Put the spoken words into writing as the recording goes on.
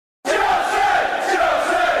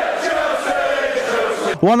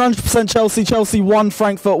100% Chelsea. Chelsea won,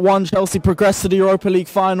 Frankfurt won. Chelsea progressed to the Europa League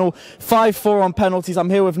final. 5-4 on penalties. I'm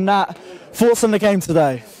here with Nat. Thoughts on the game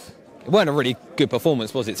today? It weren't a really good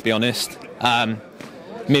performance, was it, to be honest?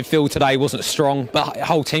 Midfield today wasn't strong, but the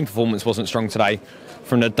whole team performance wasn't strong today.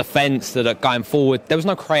 From the defence to the going forward, there was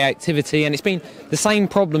no creativity, and it's been the same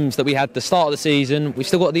problems that we had at the start of the season. We've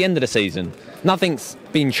still got at the end of the season. Nothing's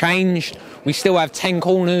been changed. We still have 10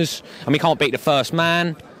 corners, and we can't beat the first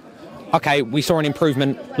man. Okay, we saw an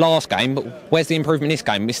improvement last game, but where's the improvement this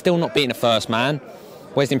game? We're still not beating the first man.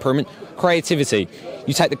 Where's the improvement? Creativity.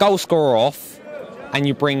 You take the goal scorer off, and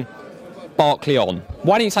you bring Barkley on.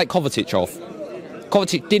 Why don't you take Kovacic off?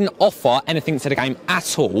 Kovacic didn't offer anything to the game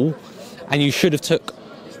at all, and you should have took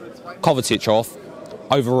Kovacic off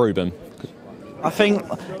over Ruben. I think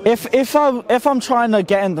if I'm trying to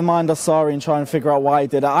get in the mind of Sarri and try and figure out why he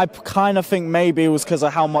did it, I kind of think maybe it was because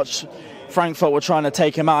of how much Frankfurt were trying to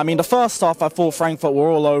take him out. I mean, the first half I thought Frankfurt were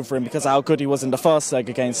all over him because of how good he was in the first leg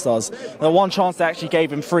against us. The one chance they actually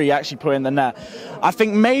gave him free, he actually put in the net. I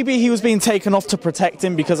think maybe he was being taken off to protect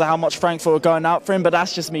him because of how much Frankfurt were going out for him, but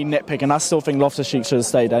that's just me nitpicking. I still think Loftus-Cheek should have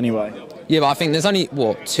stayed anyway. Yeah, but I think there's only,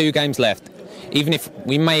 2 games left. Even if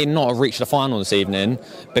we may not have reached the final this evening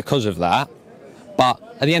because of that, but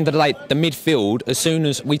at the end of the day, the midfield, as soon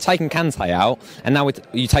as we've taken Kante out, and now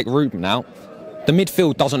you take Ruben out, the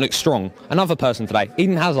midfield doesn't look strong. Another person today,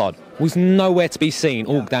 Eden Hazard, was nowhere to be seen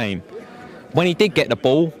all game. When he did get the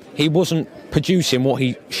ball, he wasn't producing what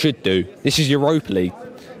he should do. This is Europa League.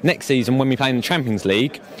 Next season, when we play in the Champions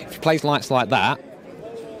League, if he plays like that,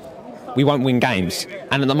 we won't win games.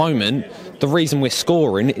 And at the moment, the reason we're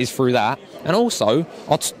scoring is through that. And also,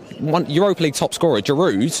 our Europa League top scorer,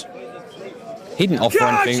 Giroud, he didn't offer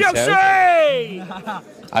anything to,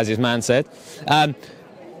 as his man said.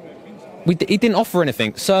 He didn't offer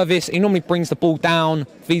anything. Service, he normally brings the ball down,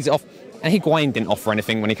 feeds it off, and Higuain didn't offer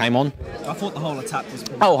anything when he came on. I thought the whole attack was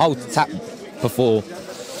poor. Oh, whole attack before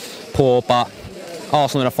poor, but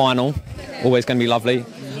Arsenal in a final, always going to be lovely.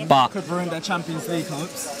 But could ruin their Champions League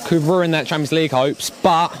hopes. Could ruin their Champions League hopes,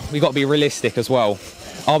 but we've got to be realistic as well.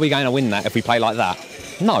 Are we going to win that if we play like that?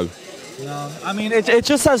 No. No, I mean, it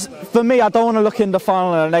just says, for me, I don't want to look in the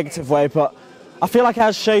final in a negative way, but I feel like it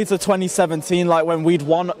has shades of 2017, like when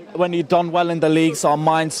he'd done well in the league, so our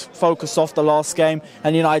minds focused off the last game,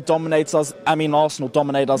 and Arsenal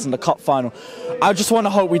dominated us in the cup final. I just want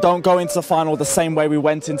to hope we don't go into the final the same way we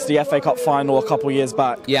went into the FA Cup final a couple of years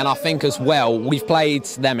back. Yeah, and I think as well, we've played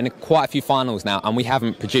them in quite a few finals now, and we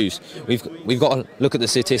haven't produced. We've got to look at the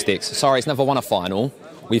statistics. Sorry, it's never won a final.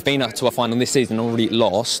 We've been to a final this season and already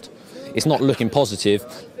lost. It's not looking positive,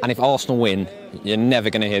 and if Arsenal win, you're never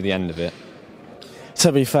going to hear the end of it.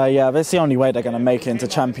 To be fair, yeah, that's the only way they're going to make it into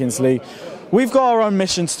Champions League. We've got our own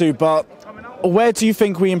missions to do, but where do you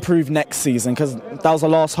think we improve next season? Because that was the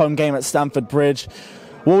last home game at Stamford Bridge.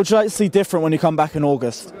 What would you like to see different when you come back in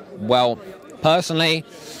August? Well, personally,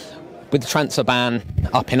 with the transfer ban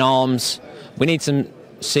up in arms, we need to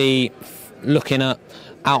see looking at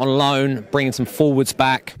out on loan, bringing some forwards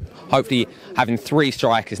back, hopefully having 3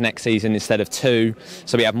 strikers next season instead of 2,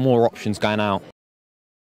 so we have more options going out.